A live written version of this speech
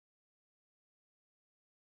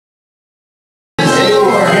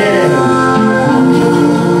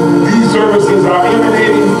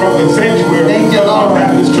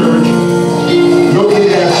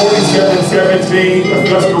Lane,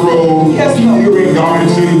 Augusta Road, here in Garden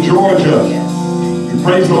City, Georgia. We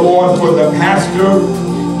praise the Lord for the pastor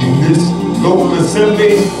in this local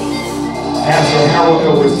assembly, Pastor Harold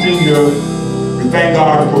Edwards Sr. We thank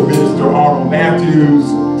God for Minister Arnold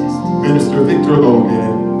Matthews, Minister Victor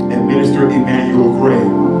Logan, and Minister Emmanuel Gray.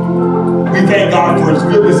 We thank God for his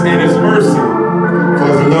goodness and his mercy, for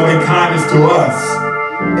his loving kindness to us.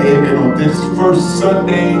 Amen. On this first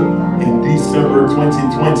Sunday in December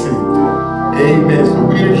 2020. Amen. So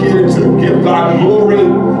we are here to give God glory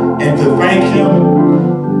and to thank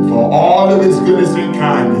him for all of his goodness and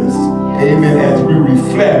kindness. Amen. As we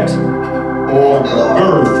reflect on the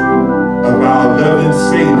birth of our loving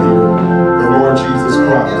Savior, the Lord Jesus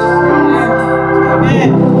Christ. Amen.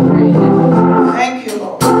 Thank you,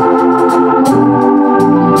 Lord.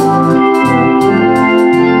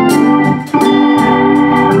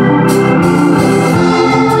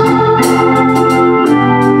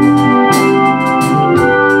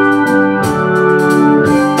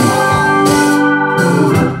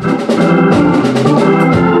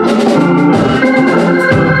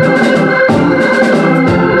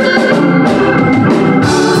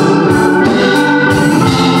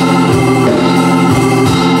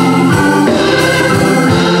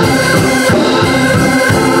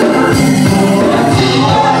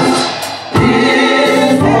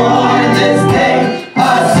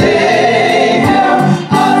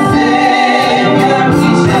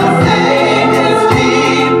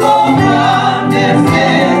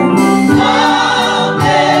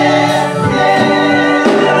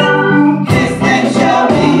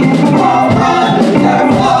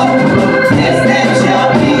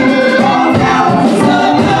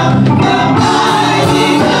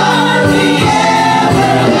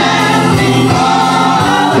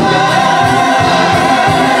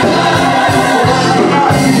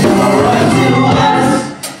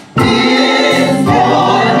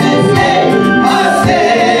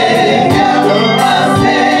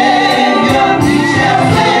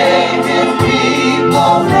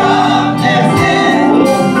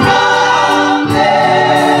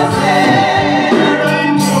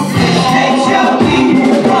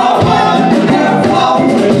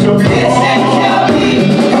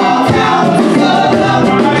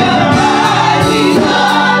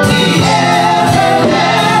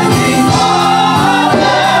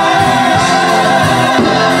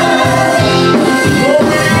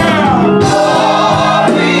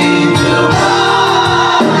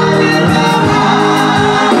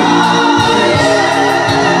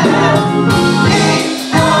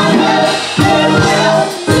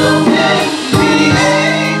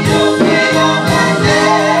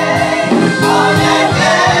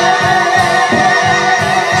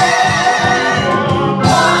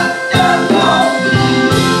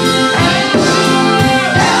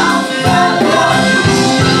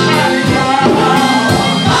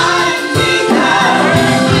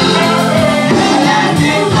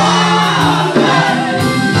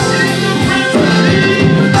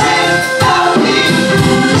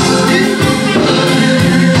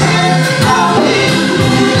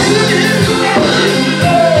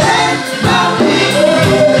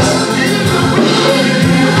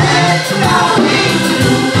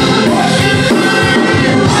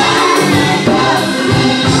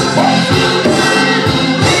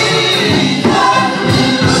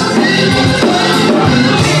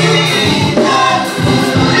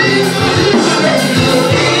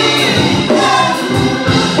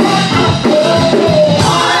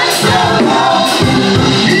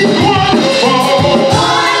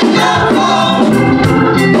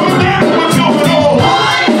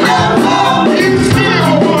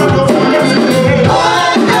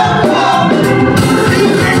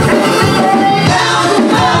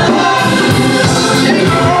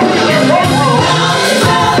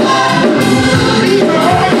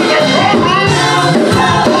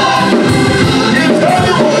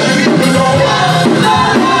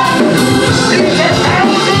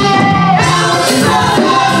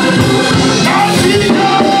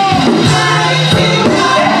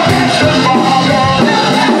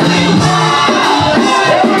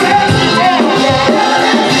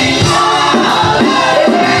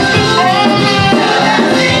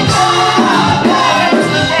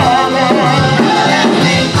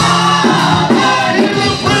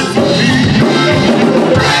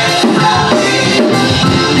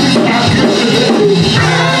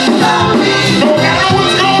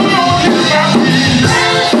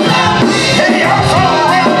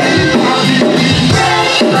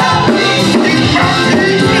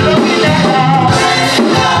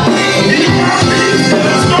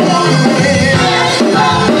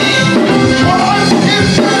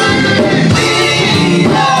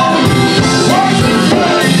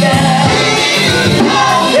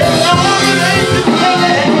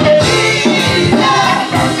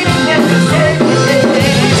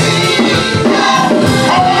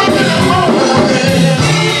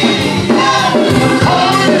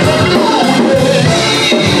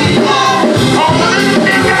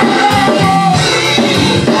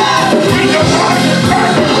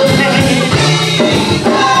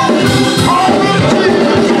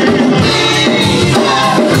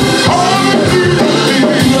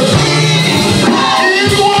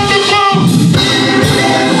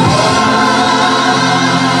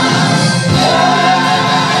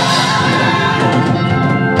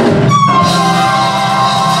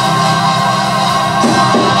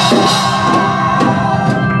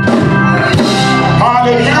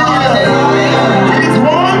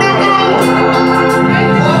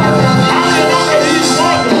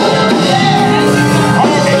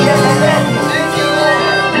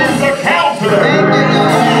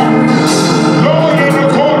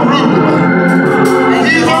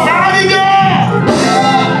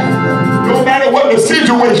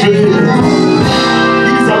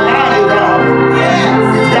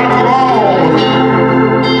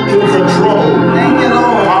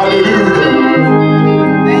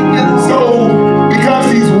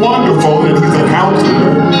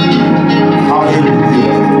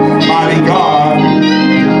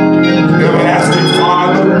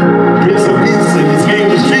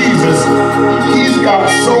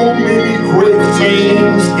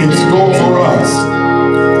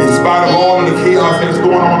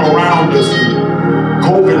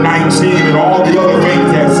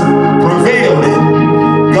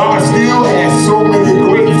 God still has so many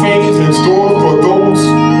great things in store for those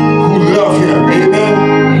who love him. Amen.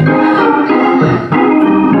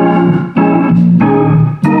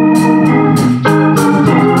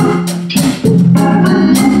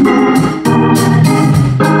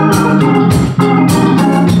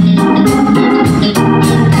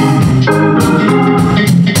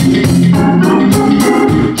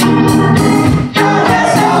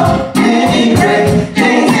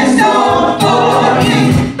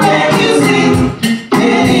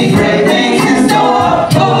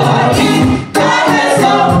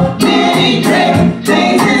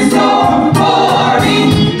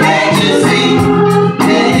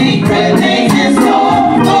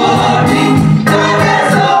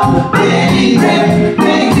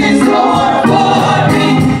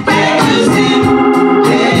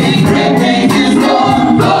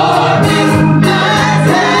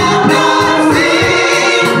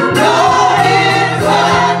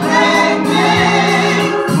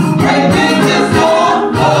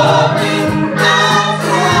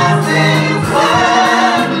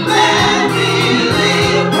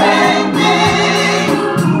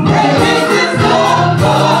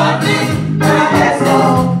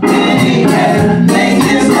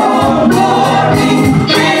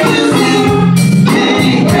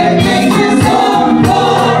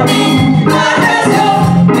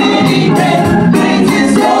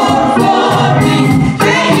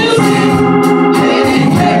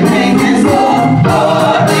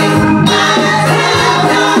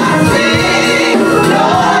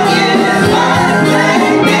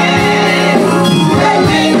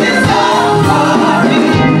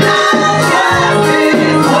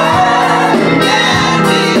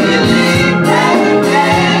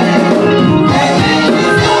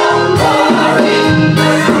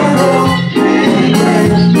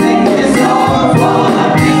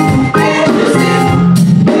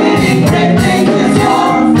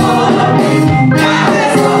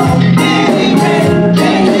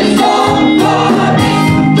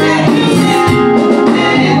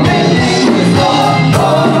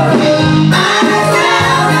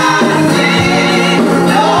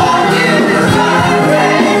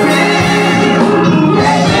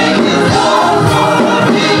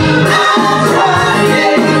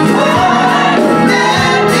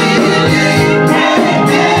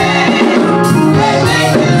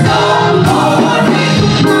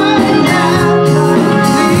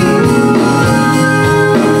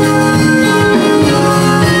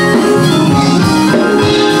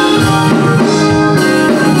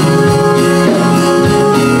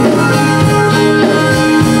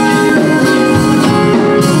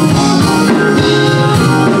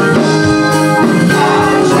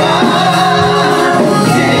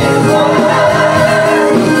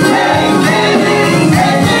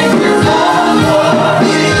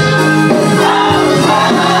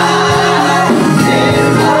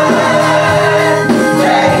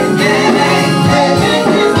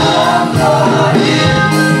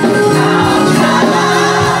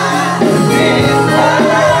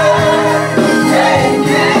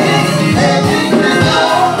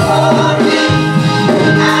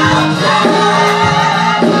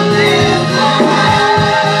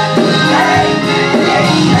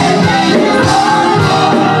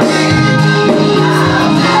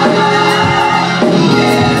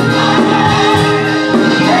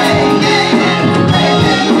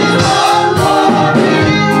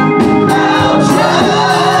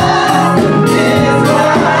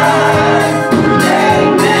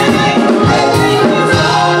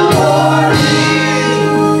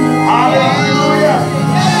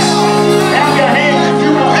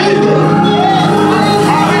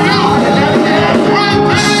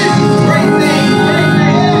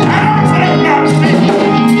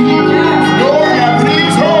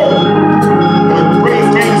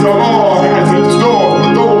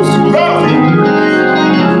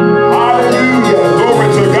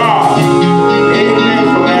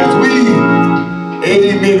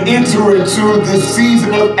 Into this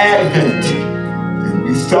season of Advent, and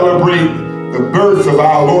we celebrate the birth of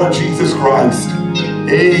our Lord Jesus Christ.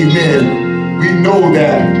 Amen. We know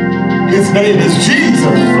that his name is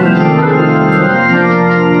Jesus.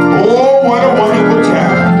 Oh, what a wonderful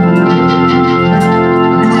child.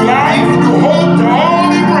 New life, new hope to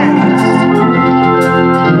all it brings.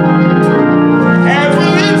 As we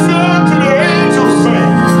listen to the angels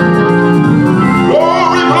sing,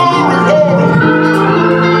 glory, glory, glory.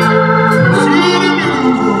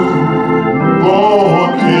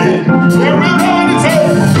 Everybody say,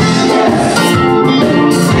 yes.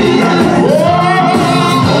 Oh,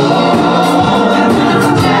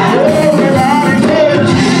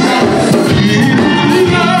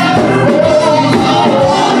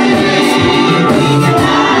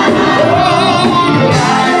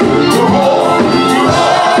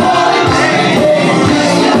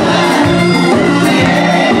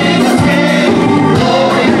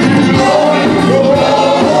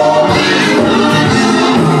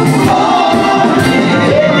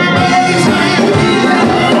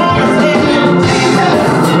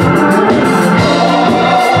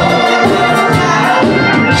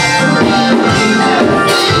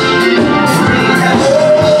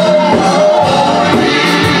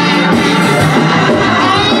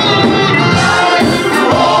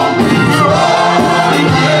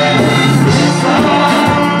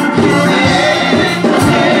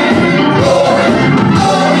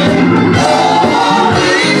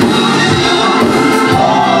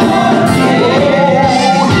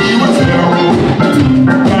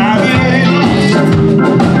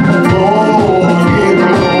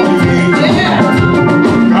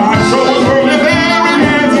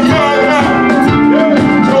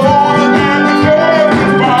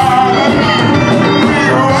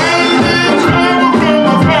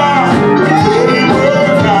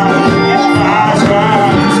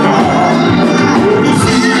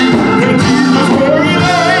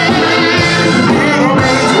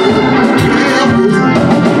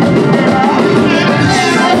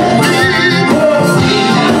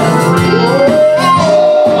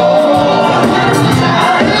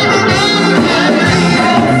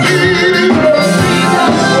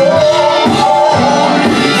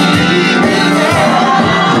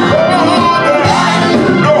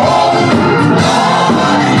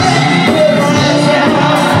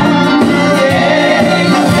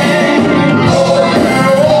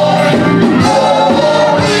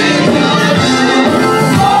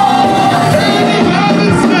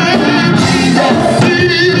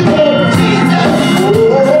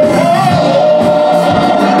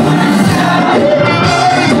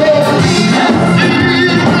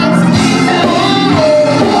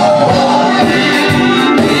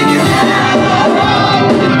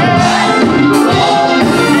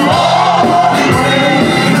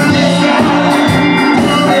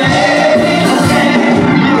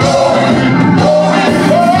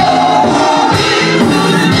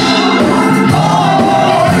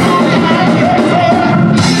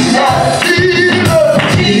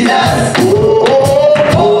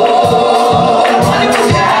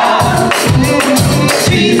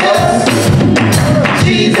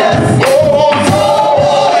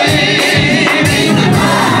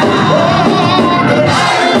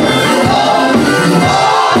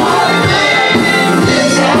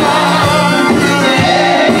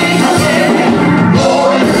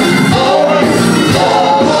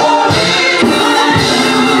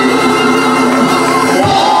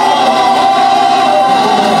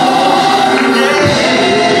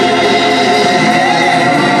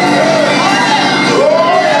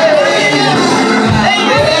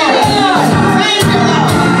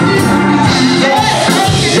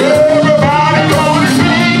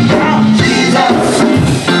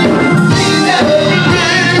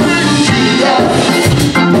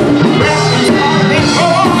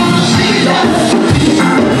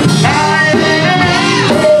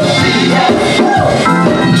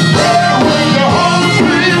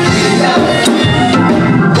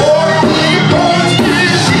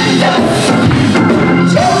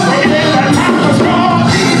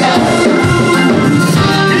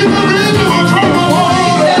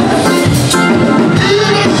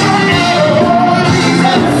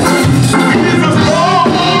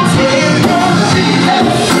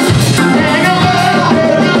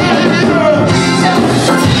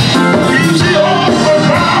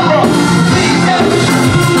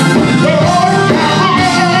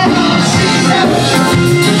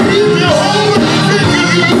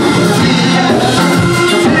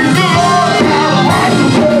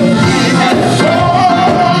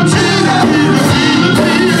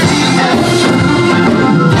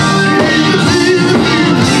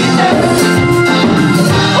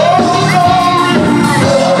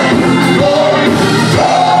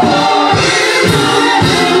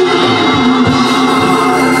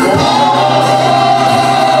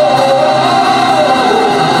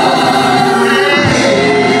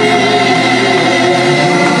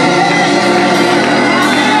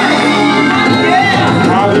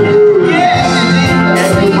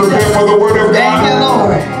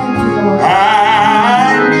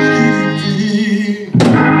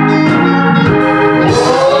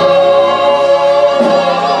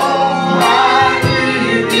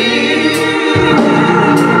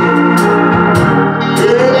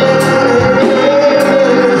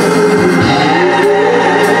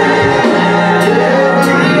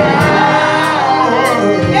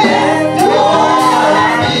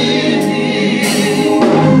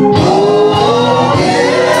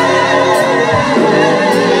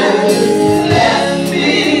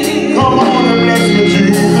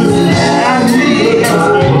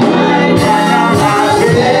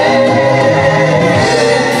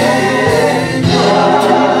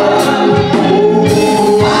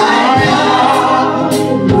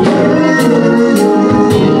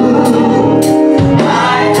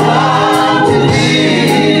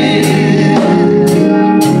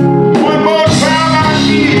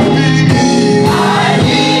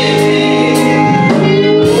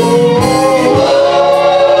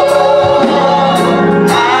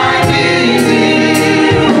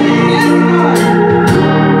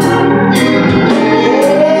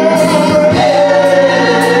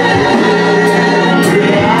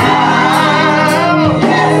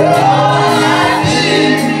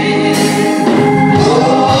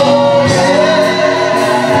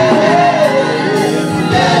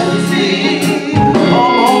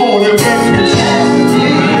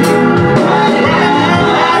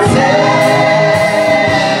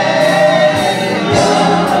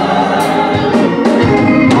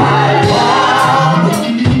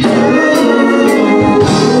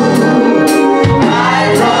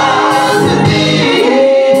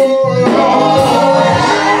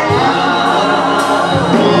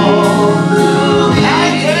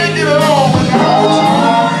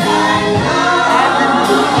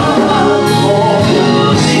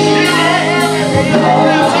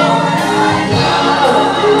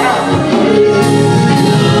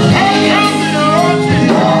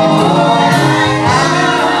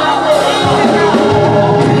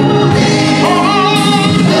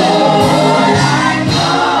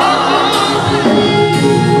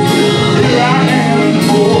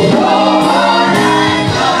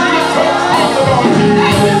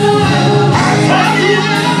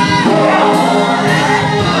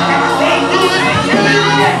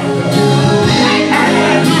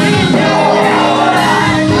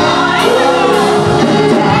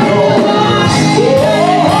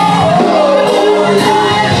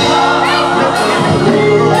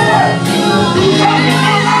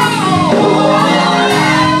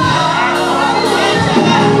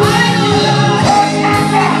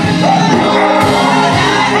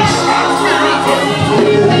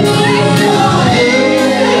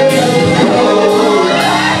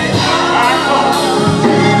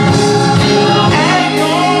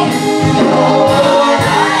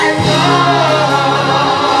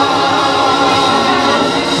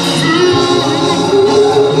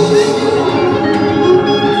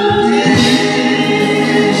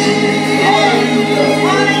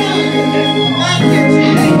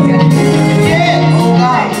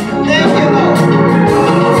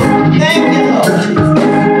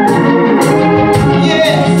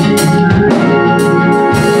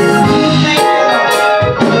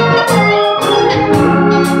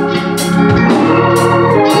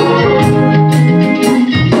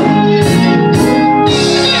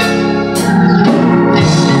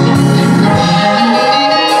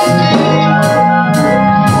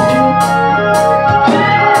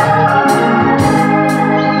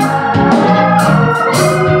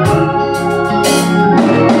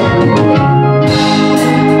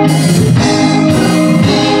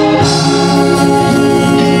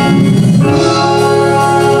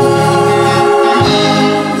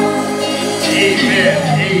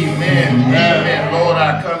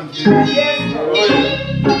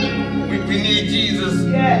 need Jesus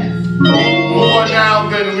more now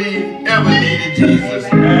than we ever needed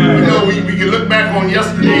Jesus. You know, we can look back on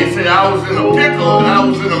yesterday and say, I was in a pickle and I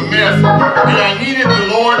was in a mess and I needed the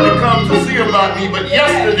Lord to come to see about me, but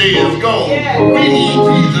yesterday is gone. We need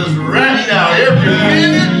Jesus right now, every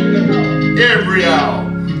minute, every hour.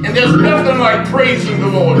 And there's nothing like praising the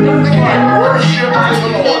Lord, nothing like worshiping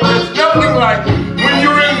the Lord. There's nothing like when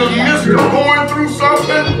you're in the midst of going through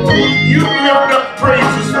something, you lift up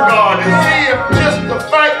praises to God and see if just the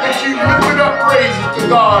fact that you lifted up praises to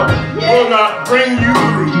God will not bring you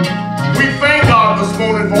through. We thank God this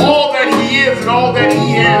morning for all that He is and all that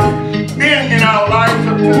He has been in our lives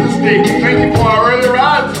up to this day. We thank you for our early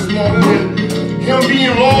rise this morning and Him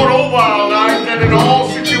being Lord over our lives, that in all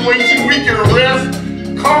situations we can rest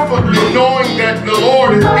comfortably knowing that the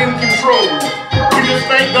Lord is in control. We just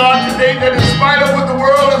thank God today that in spite of what the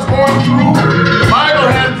world is going through, the Bible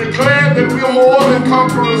has declared that we are more than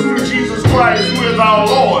conquerors through Jesus Christ, who is our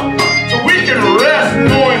Lord. So we can rest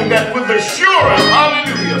knowing that with assurance,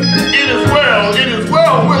 hallelujah, it is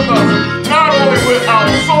well with us, not only with our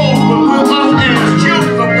souls, but with us as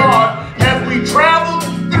children of God as we travel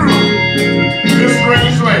through this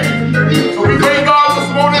strange land. So we thank God this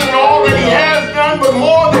morning and all that He has done, but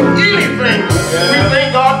more than anything, we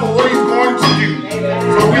thank God for what He's going to do.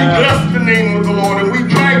 So we bless the name of the Lord and we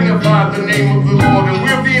magnify the name of the Lord, and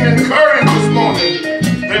we're being encouraged this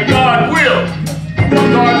morning that God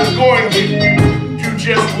is going to do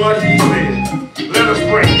just what He said. Let us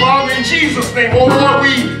pray. Father, in Jesus' name, oh Lord,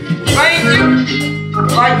 we thank You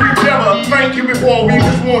like we've never thanked You before. We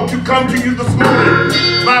just want to come to You this morning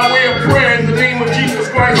by way of prayer in the name of Jesus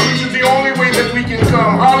Christ, which is the only way that we can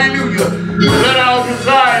come. Hallelujah. Let our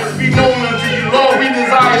desires be known unto You. Lord, we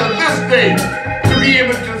desire this day to be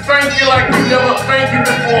able to thank You like we've never thanked You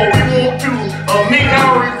before. We want to make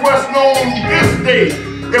our request known this day,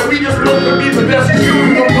 that we just want to be the best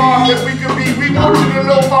children of God that we can be. We want You to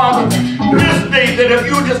know, Father, this day that if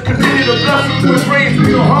You just continue to bless us with grace,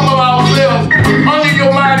 we'll humble ourselves under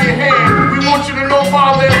Your mighty hand. We want You to know,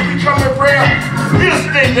 Father, as we come in prayer this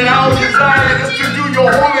day, that our desire is to do Your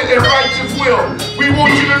holy and righteous will. We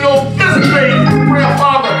want You to know this day, prayer,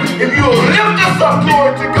 Father, if You'll lift us up,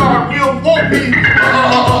 glory to God, we won't be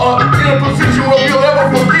in a position where we'll ever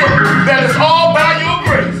forget that it's all by Your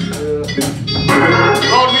grace.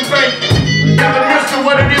 Lord, we thank You in the midst of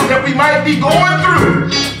what it is that we might be going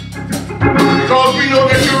through, because we know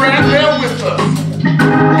that You're right there with us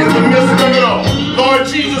in the midst of it all. Lord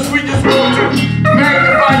Jesus, we just want to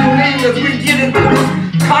magnify Your name as we get into this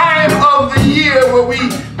time of the year where we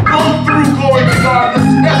go through, glory to God, this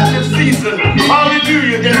festive season.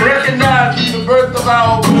 Hallelujah. And recognizing the birth of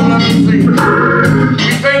our beloved Savior.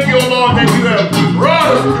 We thank You, Lord, that You have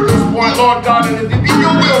brought us to this point, Lord God, and if it be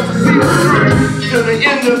Your will to see us through to the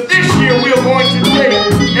end of this year, we are going to take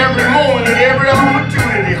every moment and every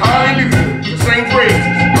opportunity, hallelujah, to sing praises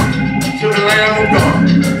to the Lamb of God.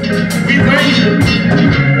 We thank You.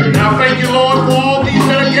 Now thank You, Lord, for all these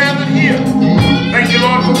that are gathered here. Thank You,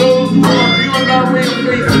 Lord, for those who are viewing our way of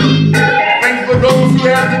Facebook. Thank You for those who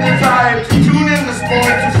have the desire to tune in this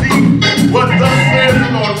morning to see what thus says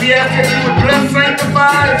the Lord. We ask that You would bless,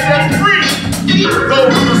 sanctify, and set free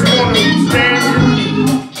those this morning who stand in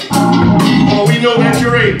need. For we know that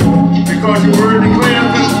You're able, because Your word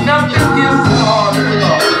declares that nothing is too hard for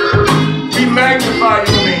God. We magnify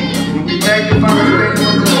Your name, and we magnify the name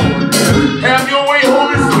of the Lord. Have Your way,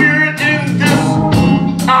 Holy Spirit, in this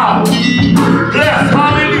hour. Bless,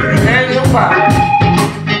 hallelujah, and Your power.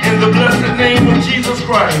 In the blessed name of Jesus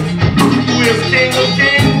Christ, who is King of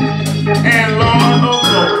kings and Lord of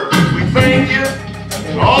lords. We thank You,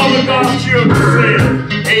 and all of God's children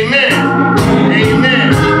say, amen,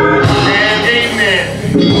 amen, and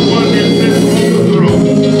amen. The one that sits on the throne.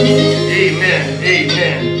 Amen,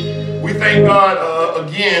 amen. We thank God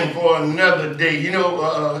again for another day. You know,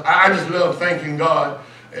 I just love thanking God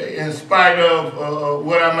in spite of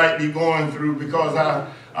what I might be going through, because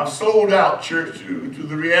I've sold out, church, to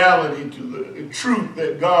the reality, to the truth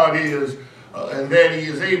that God is, and that He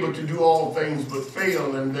is able to do all things but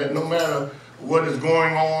fail, and that no matter what is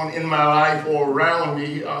going on in my life or around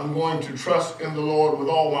me, I'm going to trust in the Lord with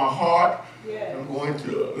all my heart. I'm going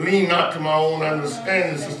to lean not to my own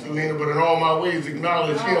understanding, Sister Lena, but in all my ways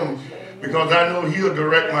acknowledge Him, because I know He'll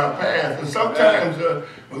direct my path. And sometimes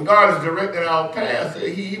when God is directing our path,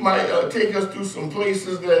 He might take us to some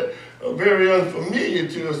places that are very unfamiliar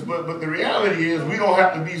to us. But the reality is we don't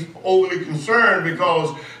have to be overly concerned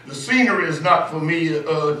because the scenery is not familiar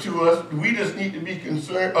to us. We just need to be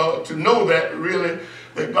concerned to know that really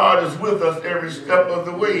that God is with us every step of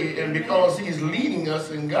the way. And because He's leading us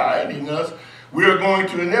and guiding us, we're going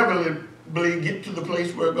to inevitably believe, get to the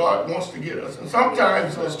place where God wants to get us. And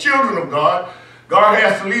sometimes as children of God, God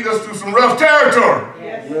has to lead us through some rough territory.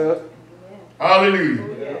 Yes.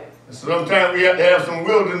 Hallelujah. Yes. Sometimes we have to have some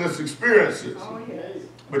wilderness experiences. Oh, yes.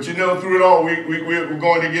 But you know, through it all, we're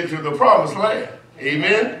going to get to the promised land.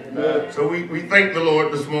 Amen? Amen. So we thank the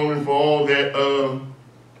Lord this morning for all that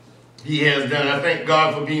he has done. I thank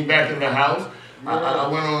God for being back in the house. I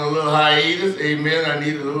went on a little hiatus. Amen. I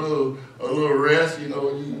needed a little rest. You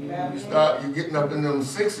know, you're getting up in them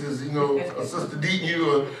sixes. You know, Sister Deaton,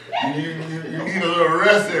 you need a little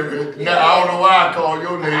rest every. Now I don't know why I called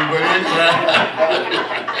your name, but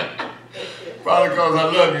anyhow, probably because I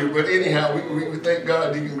love you. But anyhow, we thank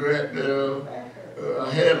God, Deacon Grant, that I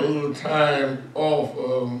had a little time off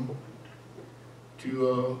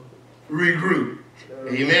to regroup.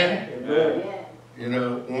 Amen. Amen. You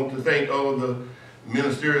know, I want to thank all the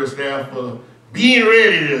ministerial staff for being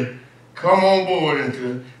ready to come on board and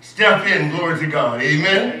to step in, glory to God.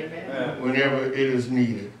 Amen? Amen. Whenever it is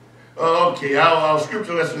needed. Okay, our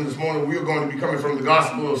scripture lesson this morning, we're going to be coming from the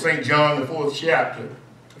Gospel of St. John, the 4th chapter.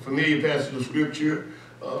 A familiar passage of scripture,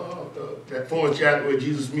 that 4th chapter where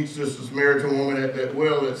Jesus meets this Samaritan woman at that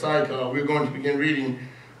well at Sychar. We're going to begin reading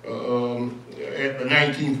at the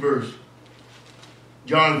 19th verse.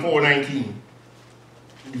 John 4:19.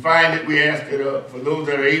 You find it, we ask that for those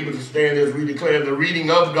that are able to stand as we declare the reading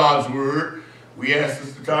of God's word, we ask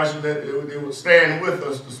Sister Tasha that they would stand with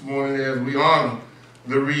us this morning as we honor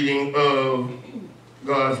the reading of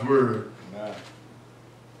God's word. Amen.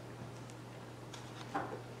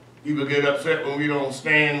 People get upset when we don't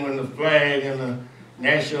stand when the flag and the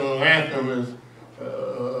national anthem is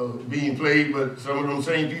being played, but some of them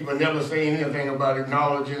same people never saying anything about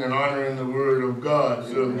acknowledging and honoring the word of God.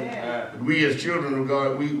 So we as children of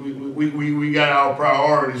God, we got our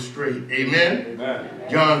priorities straight. Amen? Amen.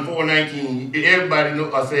 John 4:19. Everybody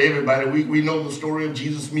know, I say everybody, we know the story of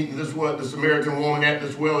Jesus meeting the Samaritan woman at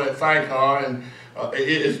this well at Sychar, and it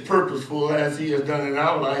is purposeful as he has done in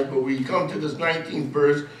our life, but we come to this 19th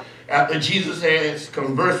verse after Jesus has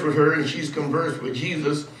conversed with her and she's conversed with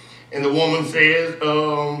Jesus. And the woman says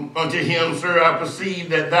unto him, Sir, I perceive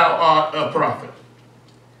that thou art a prophet.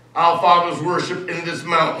 Our fathers worship in this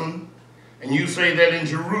mountain, and you say that in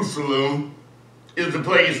Jerusalem is the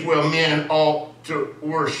place where men ought to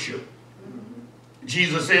worship.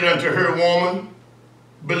 Jesus said unto her, Woman,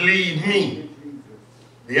 believe me,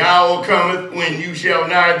 the hour cometh when you shall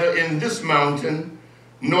neither in this mountain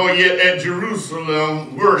nor yet at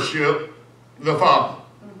Jerusalem worship the Father.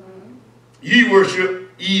 Ye worship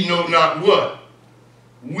ye know not what.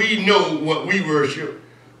 We know what we worship,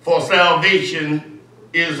 for salvation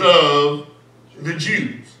is of the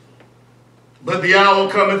Jews. But the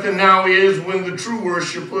hour cometh, and now is, when the true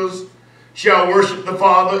worshipers shall worship the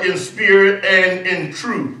Father in spirit and in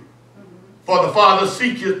truth. For the Father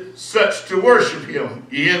seeketh such to worship him.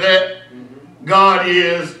 You hear that? God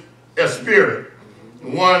is a spirit.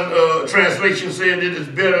 One translation said it is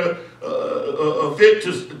better fit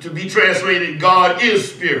to be translated, God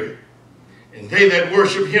is spirit. And they that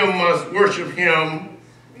worship him must worship him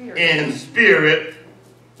in spirit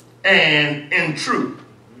and in truth.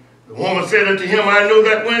 The woman said unto him, I know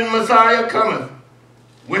that when Messiah cometh,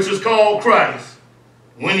 which is called Christ,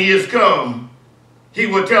 when he is come, he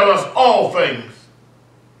will tell us all things.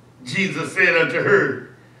 Jesus said unto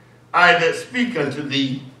her, I that speak unto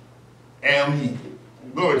thee am he.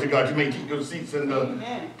 Glory to God. You may keep your seats in the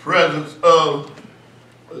presence of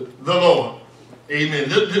the Lord. Amen.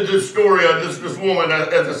 This story of this woman,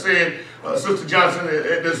 as I said, Sister Johnson,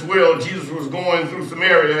 at this well, Jesus was going through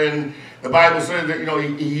Samaria, and the Bible says that, you know,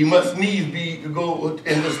 he must needs be to go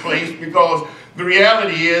in this place, because the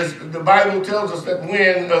reality is, the Bible tells us that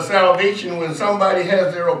when salvation, when somebody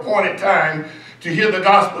has their appointed time to hear the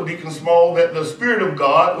gospel beacon small, that the Spirit of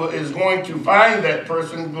God is going to find that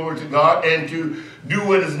person, glory to God, and to do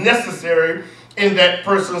what is necessary in that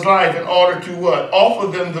person's life in order to what?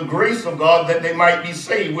 Offer them the grace of God that they might be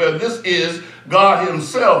saved. Well, this is God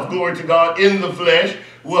himself, glory to God, in the flesh,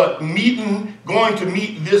 what? Going to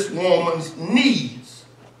meet this woman's needs.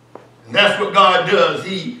 And that's what God does.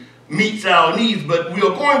 He meets our needs. But we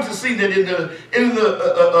are going to see that in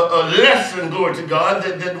the lesson, glory to God,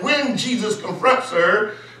 that when Jesus confronts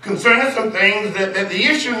her concerning some things, that the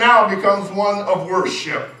issue now becomes one of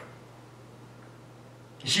worship.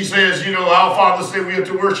 She says, you know, our Father said we are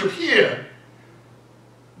to worship here,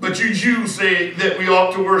 but you Jews say that we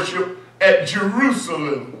ought to worship at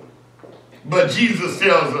Jerusalem. But Jesus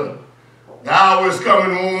tells her, the hour is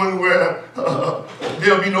coming, woman, where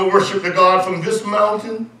there'll be no worship to God from this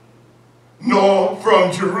mountain, nor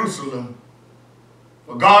from Jerusalem.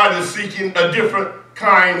 For God is seeking a different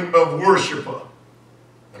kind of worshiper,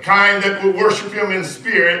 the kind that will worship him in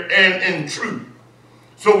spirit and in truth.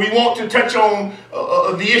 So we want to touch on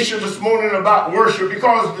the issue this morning about worship,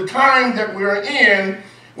 because the time that we're in,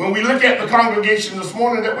 when we look at the congregation this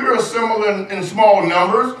morning, that we're assembled in small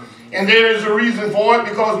numbers. And there is a reason for it,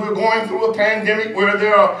 because we're going through a pandemic where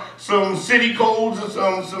there are some city codes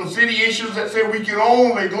and some city issues that say we can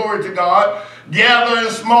only, glory to God, gather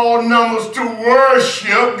in small numbers to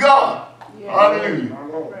worship God. Yeah. Hallelujah.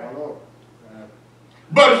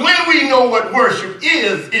 But when we know what worship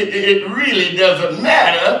is, it really doesn't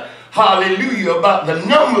matter, hallelujah, about the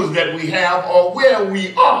numbers that we have or where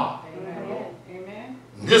we are. Amen.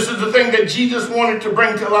 This is the thing that Jesus wanted to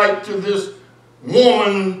bring to light to this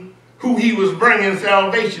woman who he was bringing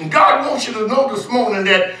salvation. God wants you to know this morning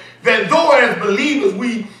that though as believers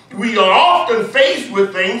we are often faced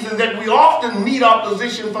with things and that we often meet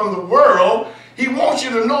opposition from the world, he wants you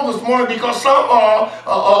to know this morning, because some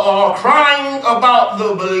are crying about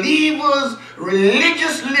the believers'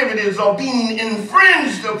 religious liberties are being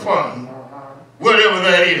infringed upon, whatever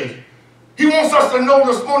that is. He wants us to know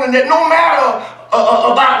this morning that no matter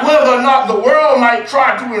about whether or not the world might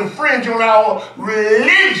try to infringe on our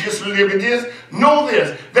religious liberties, know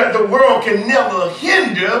this, that the world can never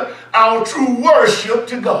hinder our true worship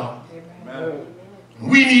to God. Amen.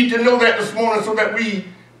 We need to know that this morning so that we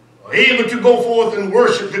are able to go forth and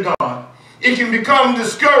worship to God. It can become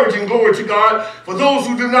discouraging, glory to God, for those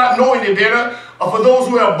who do not know any better, or for those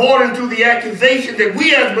who have bought into the accusation that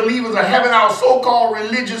we as believers are having our so-called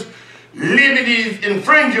religious liberties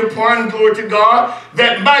infringed upon, glory to God,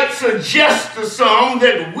 that might suggest to some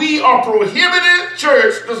that we are prohibited,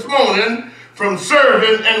 church, this morning from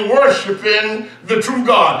serving and worshiping the true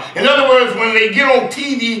God. In other words, when they get on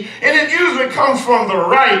TV, and it usually comes from the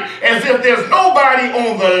right, as if there's nobody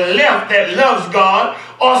on the left that loves God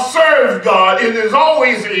or serves God. It is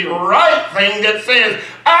always a right thing that says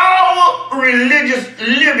our religious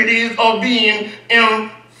liberties are being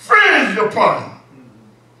infringed upon.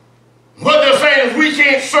 What they're saying is we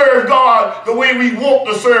can't serve God the way we want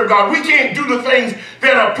to serve God. We can't do the things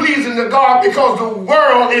that are pleasing to God because the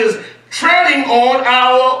world is treading on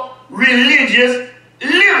our religious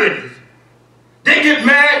liberties. They get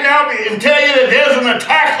mad now and tell you that there's an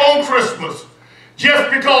attack on Christmas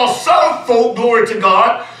just because some folk, glory to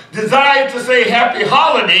God, desire to say happy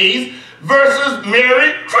holidays versus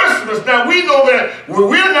Merry Christmas. Now, we know that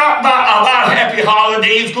we're not about happy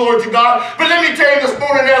holidays, glory to God. But let me tell you this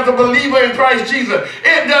morning, as a believer in Christ Jesus,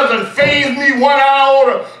 it doesn't faze me 1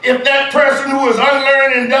 hour if that person who is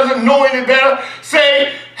unlearned and doesn't know any better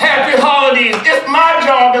say happy holidays. It's my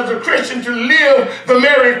job as a Christian to live the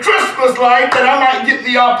Merry Christmas life, that I might get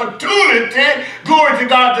the opportunity, glory to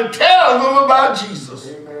God, to tell them about Jesus.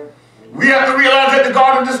 We have to realize that the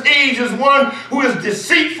God of this age is one who is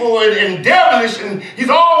deceitful and devilish, and he's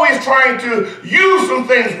always trying to use some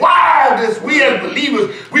things. Why does we as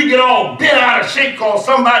believers, we get all bent out of shape because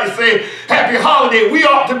somebody say happy holiday? We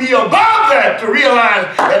ought to be above that to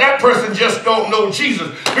realize that that person just don't know Jesus.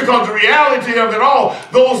 Because the reality of it all,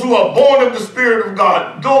 those who are born of the Spirit of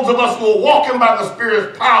God, those of us who are walking by the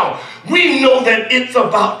Spirit's power, we know that it's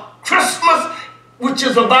about Christmas, which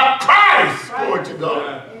is about Christ. Glory to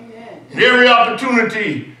God. And every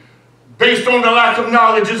opportunity, based on the lack of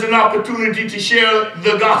knowledge, is an opportunity to share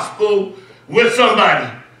the gospel with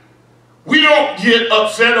somebody. We don't get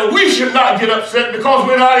upset, or we should not get upset, because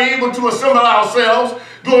we're not able to assemble ourselves,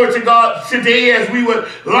 glory to God, today as we would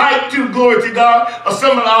like to, glory to God,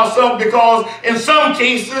 assemble ourselves, because in some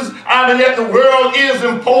cases, I mean, that the world is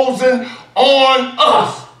imposing on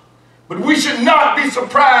us. But we should not be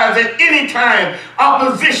surprised at any time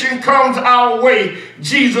opposition comes our way,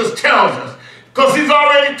 Jesus tells us. Because he's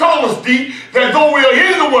already told us, that though we are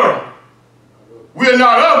in the world, we are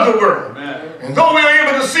not of the world. Amen. And though we are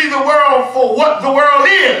able to see the world for what the world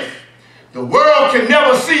is, the world can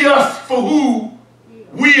never see us for who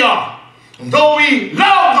we are. And though we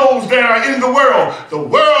love those that are in the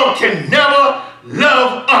world can never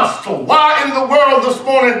love us. So why in the world this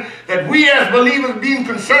morning that we as believers being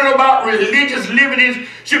concerned about religious liberties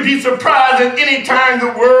should be surprised at any time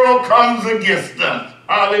the world comes against us?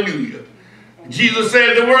 Hallelujah. Jesus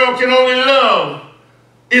said the world can only love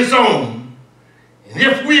its own. And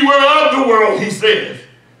if we were of the world, he says,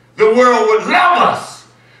 the world would love us.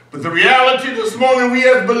 But the reality this morning, we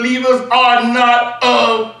as believers are not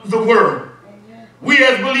of the world. We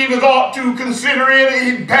as believers ought to consider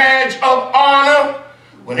it a badge of honor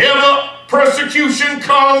whenever persecution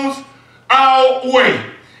comes our way.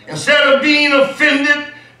 Instead of being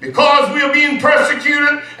offended because we are being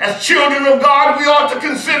persecuted as children of God, we ought to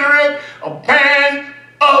consider it a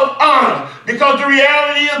of honor. Because the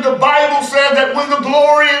reality is the Bible says that when the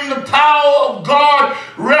glory and the power of God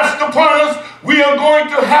rest upon us, we are going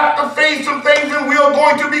to have to face some things, and we are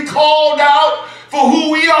going to be called out for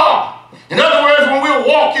who we are. In other words, when we're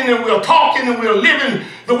walking and we're talking and we're living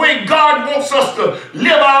the way God wants us to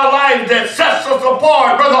live our life that sets us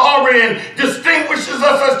apart, Brother Aubrey, and distinguishes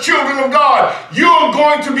us as children of God, you're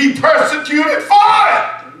going to be persecuted for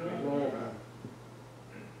it.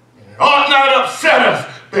 It ought not upset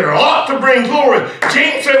us, but it ought to bring glory.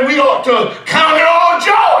 James said we ought to count it all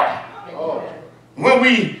joy when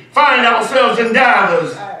we find ourselves in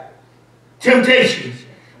divers temptations.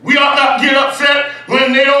 We ought not get upset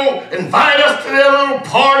when they don't invite us to their little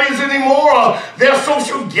parties anymore, or their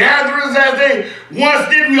social gatherings as they once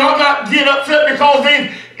did. We ought not get upset because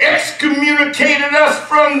they've excommunicated us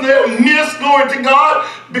from their midst, glory to God,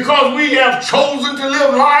 because we have chosen to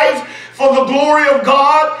live lives for the glory of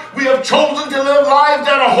God. We have chosen to live lives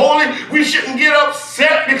that are holy. We shouldn't get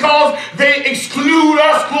upset because they exclude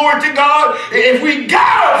us, glory to God. If we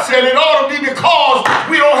got upset, it ought to be because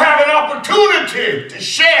we don't have an opportunity to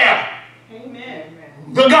share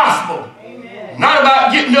the gospel. Not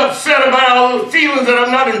about getting upset about our feelings that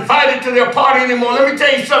I'm not invited to their party anymore. Let me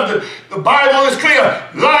tell you something. The Bible is clear.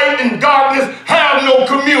 Light and darkness have no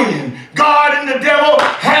communion. God and the devil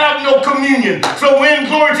have no communion. So when,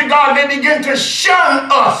 glory to God, they begin to shun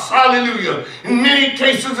us, hallelujah, in many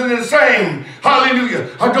cases it is saying, hallelujah,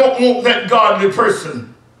 I don't want that godly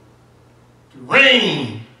person to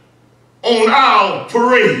reign on our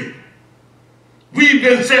parade. We've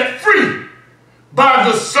been set free by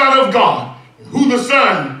the Son of God. Who the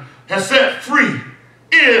Son has set free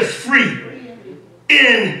is free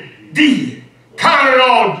indeed. Count it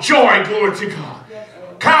all joy, glory to God.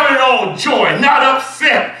 Count it all joy, not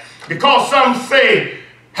upset because some say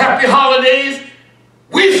happy holidays.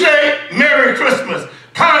 We say Merry Christmas.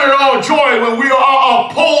 Count it all joy when we are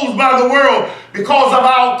opposed by the world because of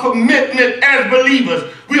our commitment as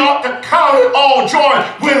believers. We ought to count it all joy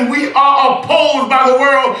when we are opposed by the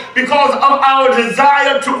world because of our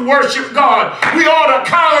desire to worship God. We ought to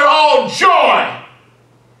count it all joy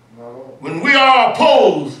when we are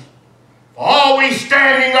opposed, for always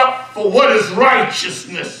standing up for what is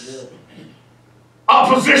righteousness.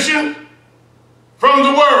 Opposition from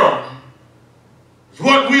the world is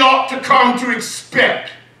what we ought to come to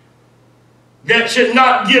expect. That should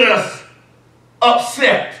not get us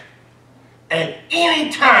upset at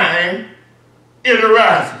any time it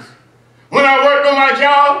arises. When I worked on my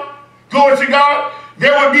job, glory to God,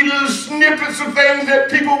 there would be little snippets of things that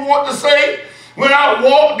people want to say. When I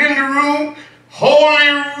walked in the room,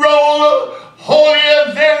 holy roller,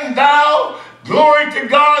 holier than thou, glory to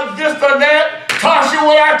God, this or that. Tasha,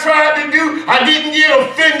 what I tried to do, I didn't get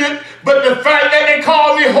offended, but the fact that they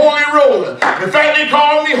called me holy roller, the fact they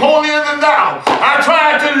called me holier than thou, I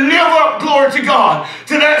tried to live up, glory to God,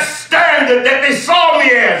 to that standard that they saw me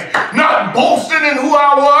as, not boasting in who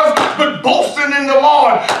I was, but boasting in the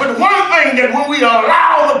Lord. But one thing that when we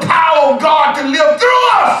allow the power of God to live through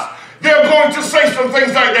us, they're going to say some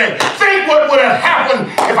things like that. Think what would have happened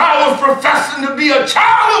if I was professing to be a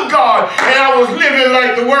child of God and I was living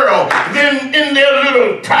like the world. Then in their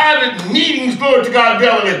little private meetings, glory to God,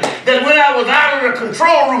 Beverly, that when I was out of the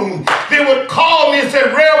control room, they would call me and say,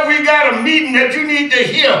 Rev, we got a meeting that you need to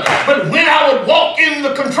hear. But when I would walk in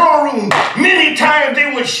the control room, many times they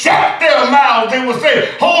would shut their mouths. They would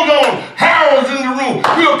say, hold on, Harold's in the room.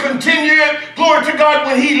 We'll continue it, glory to God,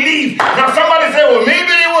 when he leaves. Now somebody said, well, maybe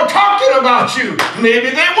they were talking about you. Maybe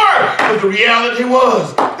they were. But the reality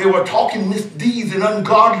was they were talking misdeeds and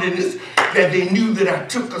ungodliness that they knew that I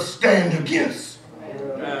took a stand against.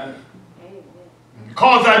 Amen.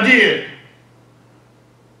 Because I did,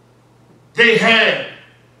 they had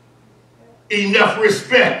enough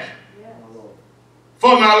respect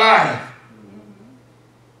for my life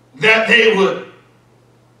that they would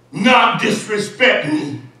not disrespect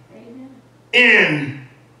me in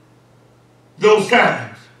those times.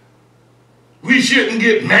 We shouldn't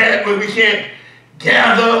get mad when we can't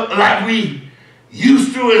gather like we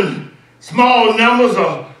used to in small numbers,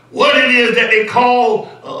 or what it is that they call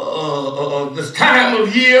this time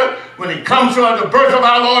of year when it comes to the birth of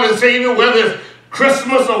our Lord and Savior, whether it's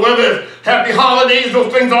Christmas or whether it's happy holidays.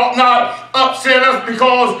 Those things ought not upset us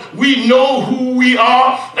because we know who we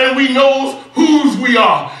are and we know whose we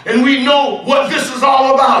are and we know what this is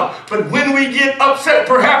all about. But when we get upset,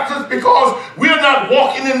 perhaps it's because we're not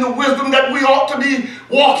walking in the wisdom that we ought to be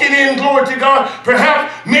walking in, glory to God.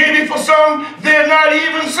 Perhaps, maybe for some, they're not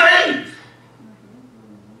even saved.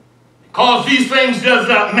 Because these things does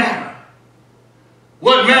not matter.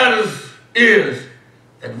 What matters is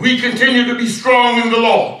that we continue to be strong in the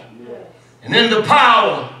Lord and in the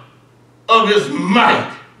power of his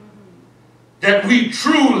might, that we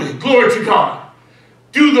truly, glory to God,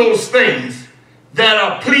 do those things that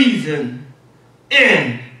are pleasing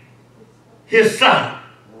in his sight.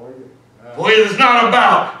 For it is not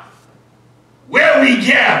about where we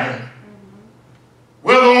gather,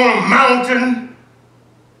 whether on a mountain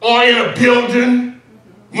or in a building.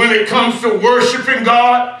 When it comes to worshiping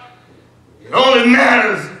God, it only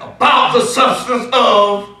matters about the substance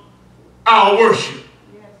of our worship.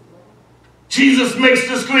 Jesus makes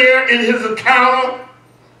this clear in his encounter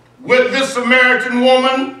with this Samaritan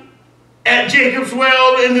woman at Jacob's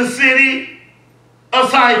well in the city of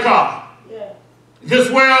Sychar. This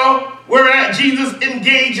well whereat Jesus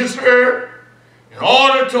engages her in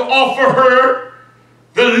order to offer her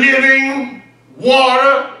the living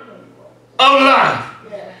water of life.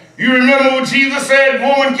 You remember what Jesus said,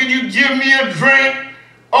 woman, can you give me a drink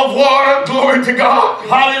of water? Glory to God.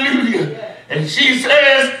 Hallelujah. And she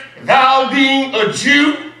says, thou being a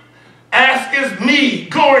Jew, askest me,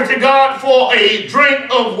 glory to God, for a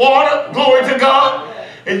drink of water. Glory to God.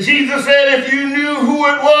 And Jesus said, if you knew who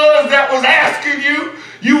it was that was asking you,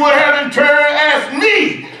 you would have in turn asked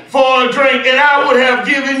me for a drink, and I would have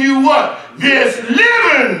given you what? This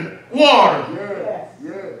living water.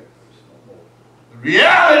 The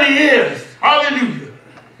reality is, hallelujah,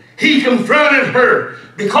 he confronted her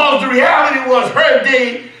because the reality was her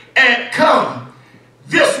day had come.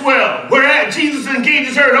 This well, whereat Jesus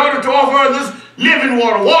engages her in order to offer her this living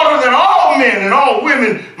water, water that all men and all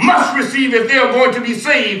women must receive if they are going to be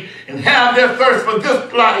saved and have their thirst for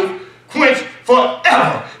this life quenched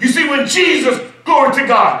forever. You see, when Jesus, glory to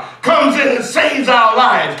God, comes in and saves our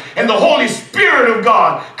lives, and the Holy Spirit of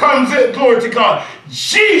God comes in, glory to God,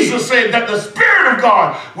 Jesus said that the Spirit of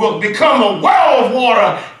God will become a well of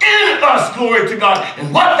water in us, glory to God.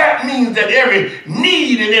 And what that means, that every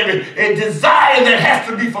need and every desire that has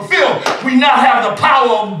to be fulfilled, we now have the power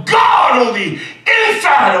of God on the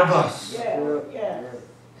inside of us.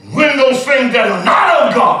 And when those things that are not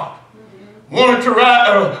of God wanted to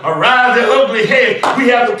arise their ugly head, we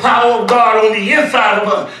have the power of God on the inside of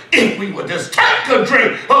us. If we would just take a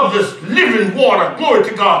drink of this living water, glory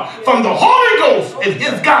to God, from the Holy Ghost and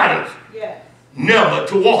his guidance, never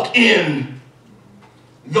to walk in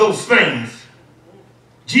those things.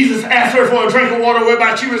 Jesus asked her for a drink of water,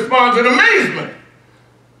 whereby she responds in amazement.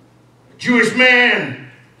 The Jewish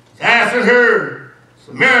man is asking her,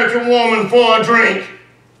 Samaritan woman, for a drink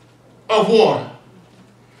of water.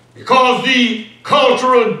 Because the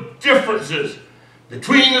cultural differences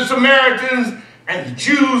between the Samaritans and the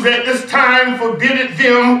Jews at this time forbidden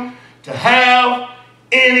them to have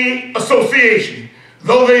any association.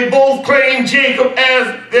 Though they both claimed Jacob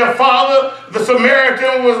as their father, the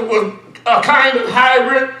Samaritan was a kind of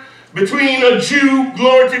hybrid between a Jew,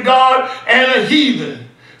 glory to God, and a heathen.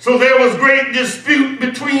 So there was great dispute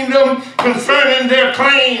between them concerning their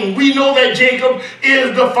claim. We know that Jacob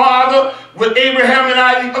is the father with Abraham and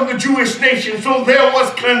Isaac of the Jewish nation. So there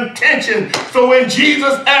was contention. So when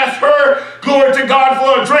Jesus asked her, glory to God,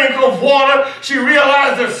 for a drink of water, she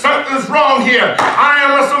realized that something's wrong here. I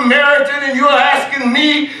am a Samaritan and you're asking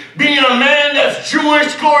me, being a man that's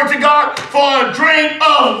Jewish, glory to God, for a drink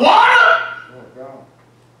of water?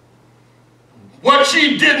 What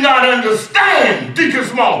she did not understand, Deacon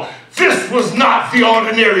Small, this was not the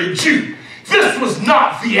ordinary Jew. This was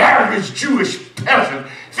not the average Jewish peasant.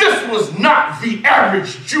 This was not the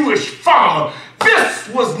average Jewish farmer. This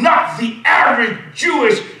was not the average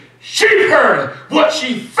Jewish sheep herder. What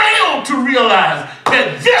she failed to realize,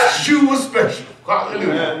 that this Jew was special.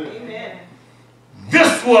 Hallelujah. Amen.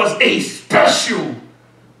 This was a special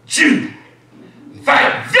Jew. In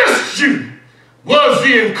fact, this Jew was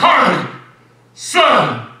the incarnate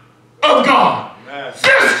Son of God. Amen.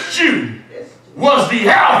 This Jew was the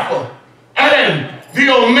Alpha and the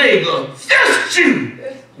Omega. This Jew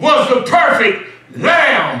was the perfect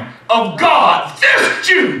Lamb of God. This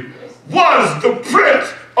Jew was the Prince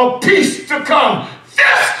of Peace to come.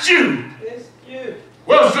 This Jew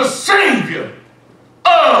was the Savior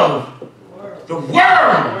of the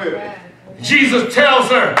world. Jesus tells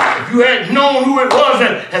her, if you had known who it was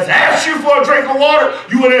that has asked you for a drink of water,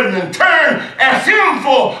 you would have in turn asked him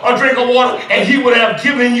for a drink of water, and he would have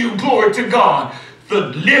given you, glory to God, the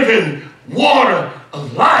living water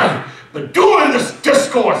of life. But during this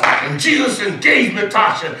discourse and Jesus' engagement,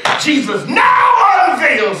 Tasha, Jesus now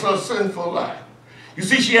unveils her sinful life. You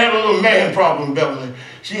see, she had a little man problem, Beverly.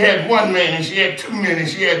 She had one man, and she had two men, and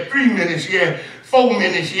she had three men, and she had 4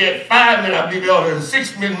 men, she had 5 men, I believe, and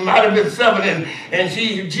 6 men, might have been 7, and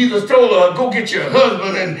Jesus told her, go get your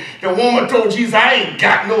husband, and the woman told Jesus, I ain't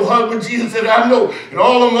got no husband. Jesus said, I know, and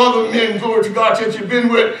all them other men, glory to God, that you've been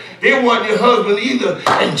with, they weren't your husband either,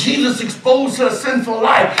 and Jesus exposed her sinful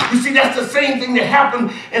life. You see, that's the same thing that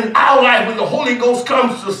happened in our life when the Holy Ghost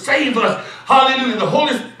comes to save us. Hallelujah. The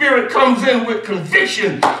Holy Spirit comes in with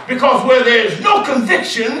conviction, because where there is no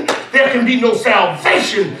conviction, there can be no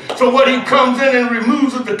salvation. So what he comes in and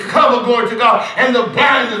removes is the cover, glory to God, and the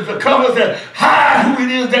blinders, the covers that hide who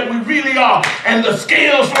it is that we really are, and the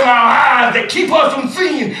scales from our eyes that keep us from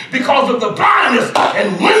seeing because of the blindness.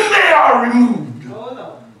 And when they are removed,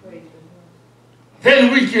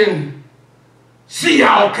 then we can see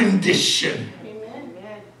our condition.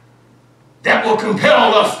 That will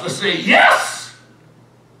compel us to say yes,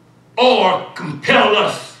 or compel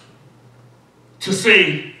us to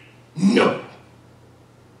say no.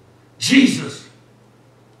 Jesus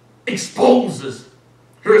exposes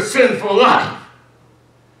her sinful life.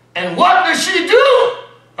 And what does she do?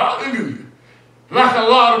 Hallelujah. Like a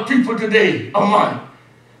lot of people today of mine,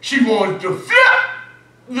 she wanted to flip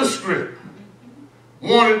the script.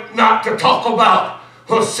 Wanted not to talk about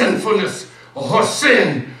her sinfulness or her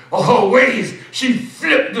sin or her ways. She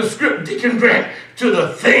flipped the script, Deacon Grant, to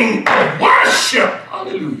the thing of worship.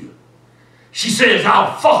 Hallelujah. She says,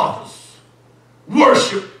 our fathers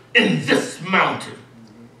worship in this mountain.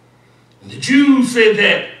 And the Jews said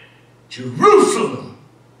that Jerusalem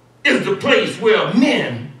is the place where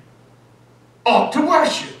men ought to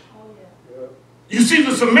worship. You see,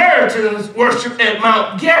 the Samaritans worship at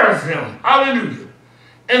Mount Gerizim. Hallelujah.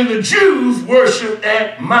 And the Jews worship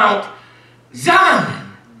at Mount Zion.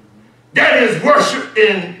 That is worship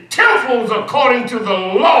in temples according to the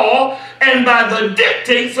law and by the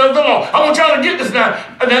dictates of the law. I want y'all to get this now.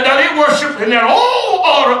 Now they worship in that whole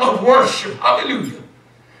order of worship. Hallelujah.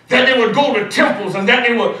 That they would go to temples and that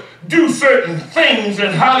they would do certain things,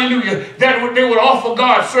 and hallelujah, that they would offer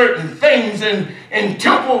God certain things in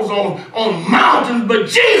temples on mountains. But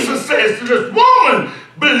Jesus says to this woman,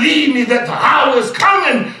 believe me that the hour is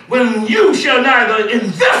coming when you shall neither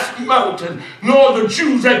in this mountain nor the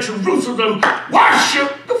Jews at Jerusalem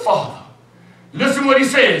worship the Father. Listen what he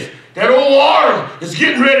says. That old order is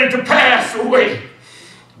getting ready to pass away.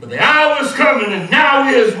 But the hour is coming, and now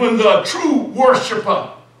is when the true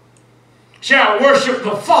worshiper shall worship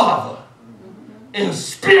the Father in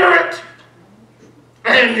spirit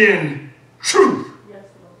and in truth.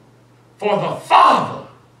 For the Father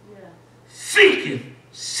seeketh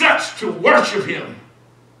such to worship him.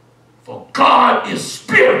 For God is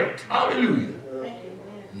spirit. Hallelujah.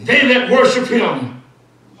 They that worship him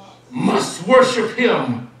must worship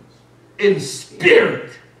him in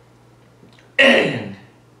spirit and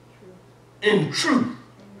in truth.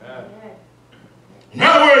 In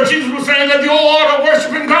other words, Jesus was saying that the old order of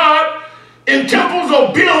worshiping God in temples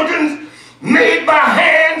or buildings made by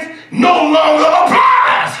hands no longer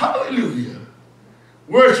applies. Hallelujah.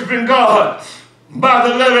 Worshiping God by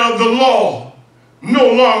the letter of the law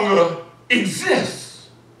no longer exists.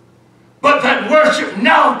 But that worship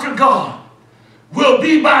now to God will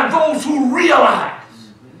be by those who realize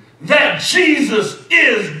that Jesus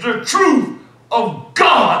is the truth of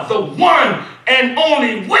God, the one and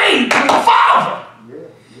only way to the Father.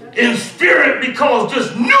 In spirit, because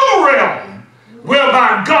this new realm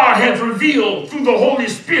whereby God has revealed through the Holy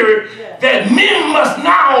Spirit that men must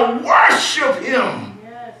now worship him.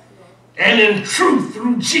 And in truth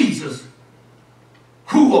through Jesus,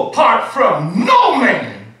 who apart from no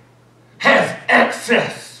man has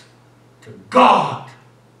access to God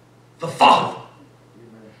the Father.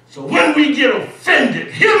 So when we get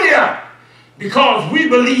offended, hear me out, because we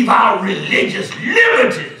believe our religious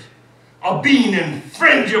liberties are being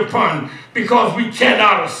infringed upon because we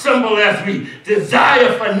cannot assemble as we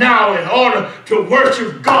desire for now in order to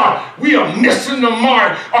worship God, we are missing the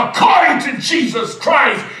mark according to Jesus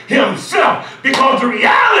Christ himself. Because the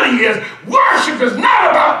reality is, worship is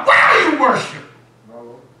not about where you worship.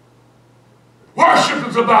 Worship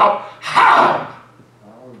is about how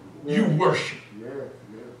you worship.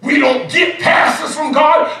 We don't get passes from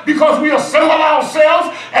God because we assemble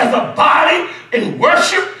ourselves as a body in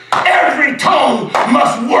worship. Every tongue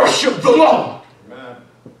must worship the Lord. Amen.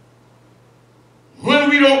 When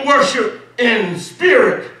we don't worship in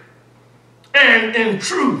spirit and in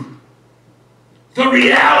truth, the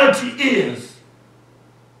reality is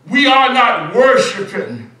we are not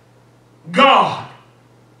worshiping God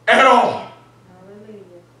at all. Hallelujah.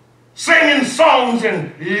 Singing songs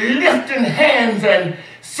and lifting hands and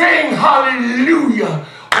saying hallelujah,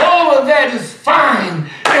 all of that is fine.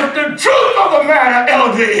 If the truth of the matter,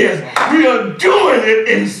 Elder is we are doing it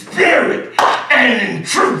in spirit and in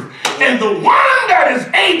truth. And the one that is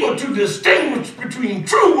able to distinguish between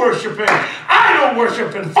true worship and idol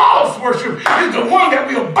worship and false worship is the one that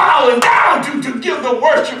we are bowing down to give the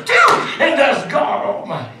worship to, and that's God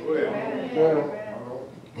Almighty.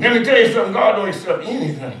 Let me tell you something, God don't accept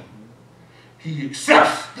anything. He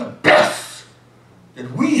accepts the best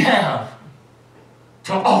that we have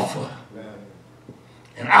to offer.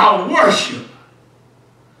 And our worship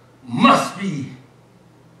must be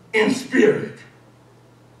in spirit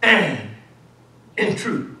and in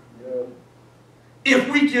truth. If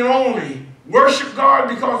we can only worship God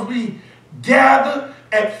because we gather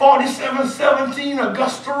at 4717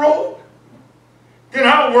 Augusta Road, then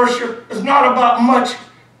our worship is not about much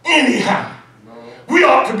anyhow. We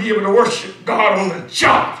ought to be able to worship God on the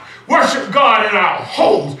job, worship God in our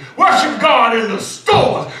homes, worship God in the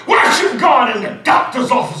stores, worship God in the doctor's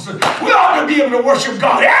offices. We ought to be able to worship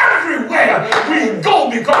God everywhere we go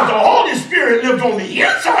because the Holy Spirit lives on the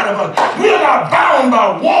inside of us. We are not bound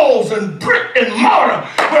by walls and brick and mortar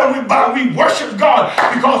where we worship God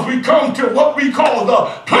because we come to what we call the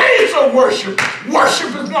place of worship.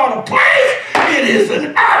 Worship is not a place, it is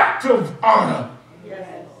an act of honor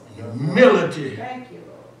and humility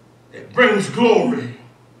that brings glory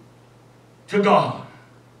to God.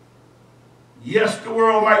 Yes, the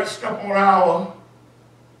world might step on our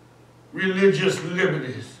religious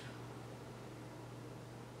liberties,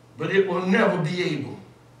 but it will never be able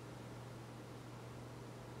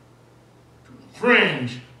to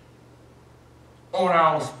infringe on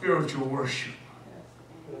our spiritual worship.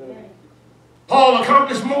 Paul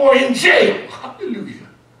accomplished more in jail, hallelujah,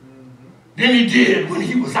 than he did when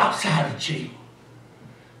he was outside of jail.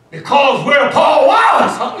 Because where Paul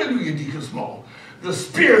was, hallelujah, Deacon Small, the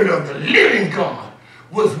Spirit of the living God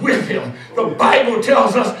was with him. The Bible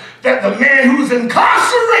tells us that the man who's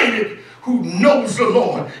incarcerated, who knows the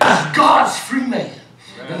Lord, is God's free man.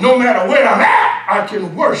 And no matter where I'm at, I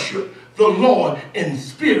can worship the Lord in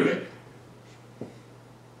spirit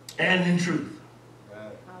and in truth.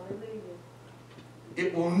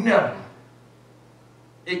 It will never,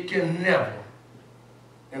 it can never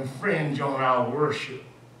infringe on our worship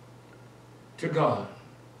to God.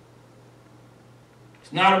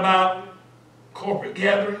 It's not about corporate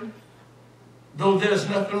gathering, though there's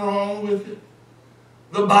nothing wrong with it.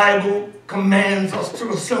 The Bible commands us to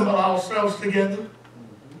assemble ourselves together.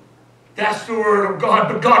 That's the word of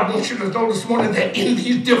God. But God wants you to know this morning that in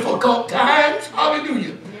these difficult times,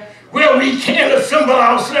 hallelujah, where we can't assemble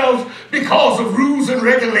ourselves because of rules and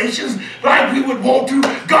regulations like we would want to,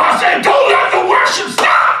 God said, don't let the worship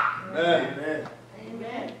stop. Amen.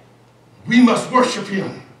 Amen. We must worship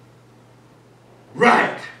him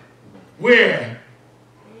right where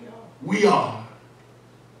we are.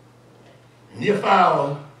 And if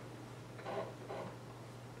our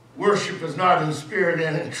worship is not in spirit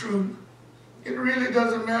and in truth, it really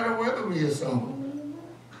doesn't matter whether we assemble.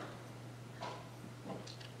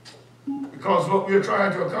 Because what we're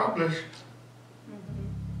trying to accomplish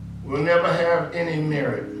will never have any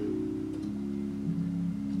merit.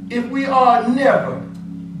 If we are never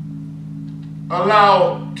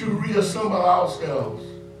allowed to reassemble ourselves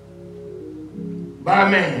by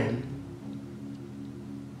man,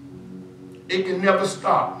 it can never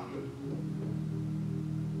stop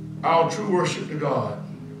our true worship to God.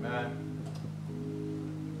 Amen.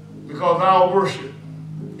 Because our worship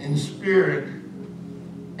in spirit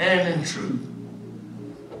and in truth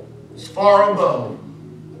is far above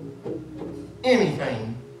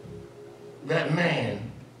anything that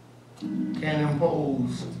man can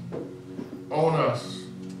impose on us.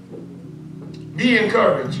 Be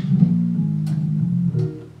encouraged.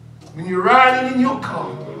 When you're riding in your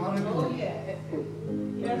car,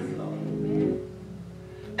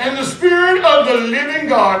 and the Spirit of the living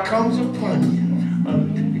God comes upon you,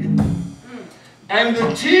 and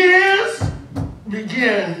the tears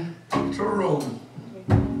begin to roll.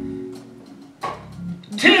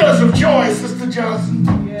 Tears of joy, Sister Johnson,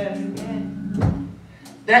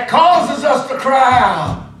 that causes us to cry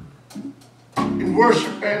out in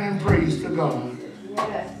worship and in praise to God.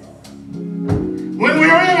 When we're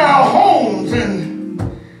in our homes and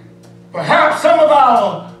perhaps some of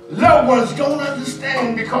our loved ones don't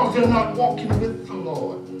understand because they're not walking with the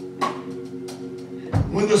Lord.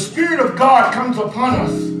 When the Spirit of God comes upon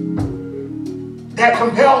us, that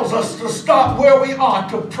compels us to stop where we are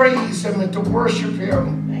to praise him and to worship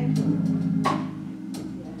him.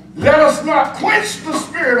 Let us not quench the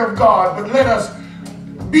Spirit of God, but let us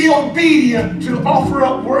be obedient to offer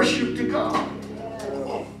up worship to God.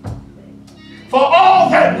 For all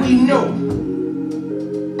that we know,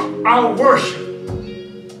 our worship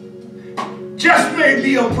may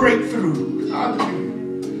be a breakthrough,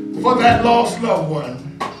 hallelujah, for that lost loved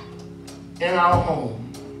one in our home.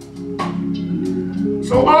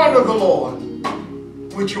 So honor the Lord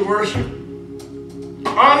with your worship.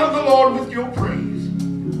 Honor the Lord with your praise.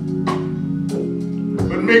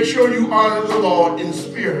 But make sure you honor the Lord in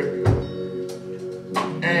spirit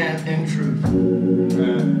and in truth.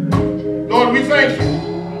 Amen. Lord, we thank you,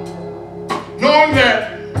 knowing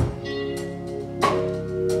that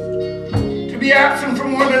to be absent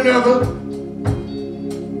from one another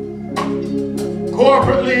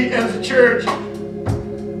corporately as a church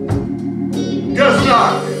does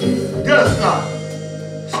not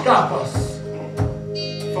stop us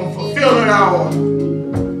from fulfilling our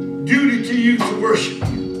duty to you to worship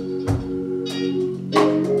you.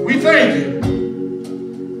 We thank you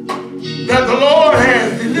that the Lord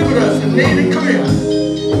has delivered us and made it clear,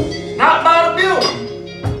 not by a building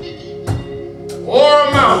or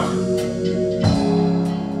a mountain,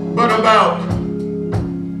 but about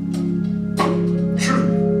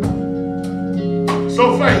truth.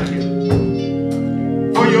 So thank you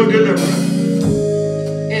for your deliverance.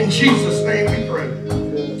 In Jesus' name we pray.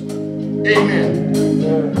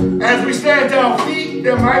 Amen. As we stand to our feet,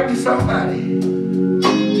 there might be somebody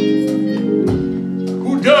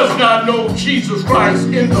who does not know Jesus Christ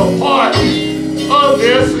in the pardon of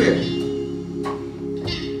their sin.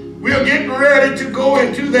 We are getting ready to go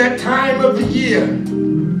into that time of the year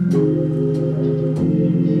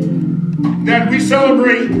that we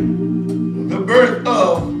celebrate the birth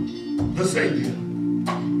of the Savior.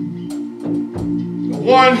 The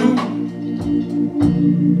one who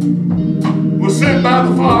was sent by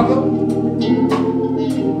the Father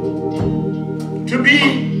to be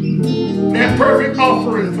that perfect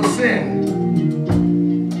offering for sin,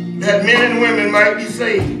 that men and women might be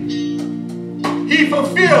saved. He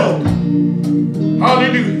fulfilled,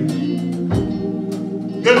 hallelujah,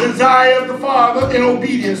 the desire of the Father in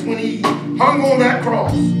obedience when he hung on that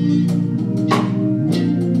cross,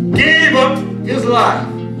 gave up his life,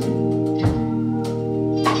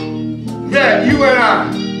 that you and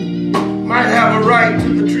I might have a right to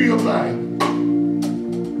the tree of life.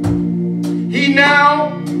 He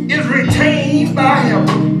now is retained by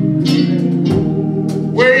heaven,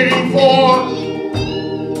 waiting for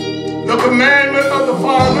the commandment of the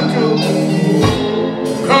Father to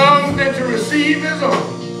come and to receive his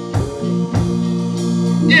own.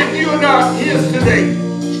 If you are not his today,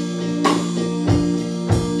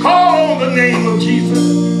 call on the name of Jesus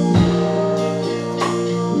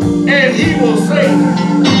and he will save you.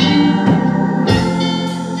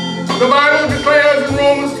 The Bible declares in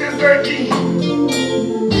Romans 10:13,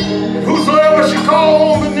 whosoever shall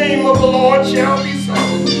call on the name of the Lord shall be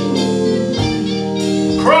saved.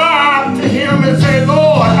 Cry out to him and say,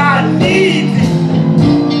 Lord, I need thee.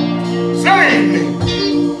 Save me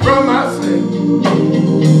from my sin.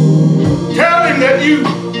 Tell him that you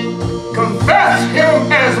confess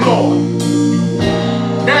him as Lord,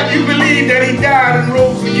 that you believe that he died and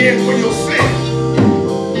rose again for your sin,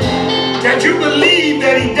 that you believe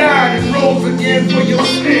that he died and rose again for your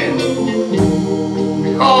sin.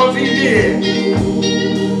 Because he did,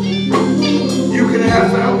 you can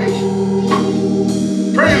have salvation.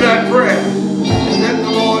 Pray that prayer and let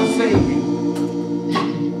the Lord save you.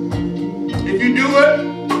 If you do it,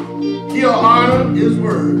 he'll honor his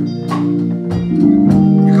word,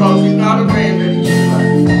 because he's not a man that he should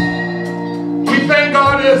lie. We thank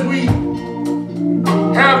God as we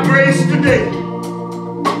have grace today.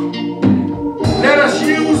 Let us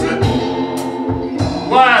use it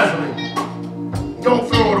wisely. Don't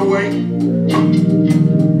throw it away.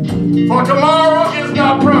 For tomorrow is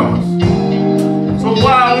not promised. So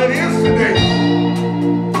while it is today,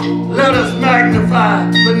 let us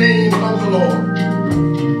magnify the name of the Lord.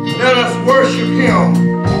 Let us worship him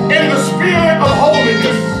in the spirit of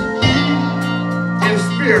holiness, in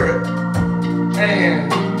spirit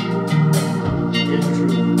and in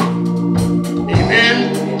truth. Amen.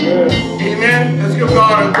 Amen. Let's give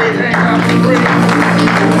God a great hand clap of praise.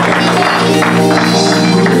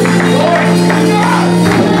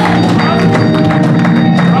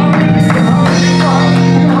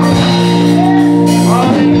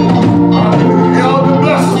 Elder,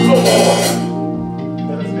 bless us, O Lord.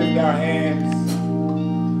 Let us lift our hands.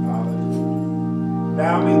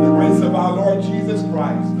 Now may the grace of our Lord Jesus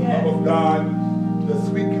Christ, the love of God, the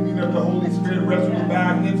sweet communion of the Holy Spirit rest with you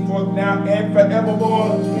now, henceforth, now, and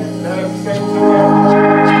forevermore.